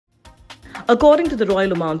According to the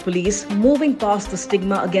Royal Oman Police, moving past the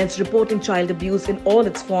stigma against reporting child abuse in all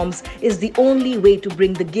its forms is the only way to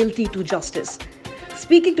bring the guilty to justice.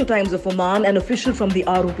 Speaking to Times of Oman, an official from the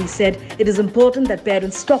ROP said it is important that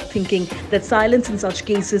parents stop thinking that silence in such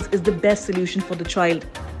cases is the best solution for the child.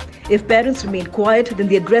 If parents remain quiet, then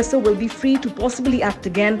the aggressor will be free to possibly act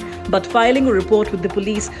again, but filing a report with the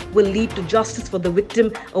police will lead to justice for the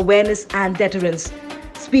victim, awareness and deterrence.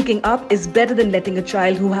 Speaking up is better than letting a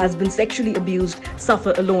child who has been sexually abused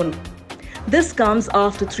suffer alone. This comes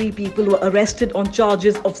after 3 people were arrested on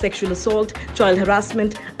charges of sexual assault, child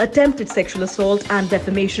harassment, attempted sexual assault and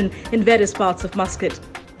defamation in various parts of Muscat.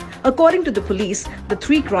 According to the police, the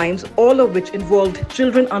 3 crimes, all of which involved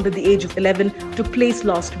children under the age of 11, took place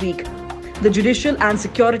last week. The judicial and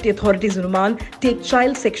security authorities in Oman take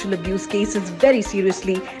child sexual abuse cases very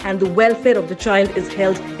seriously, and the welfare of the child is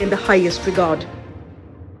held in the highest regard.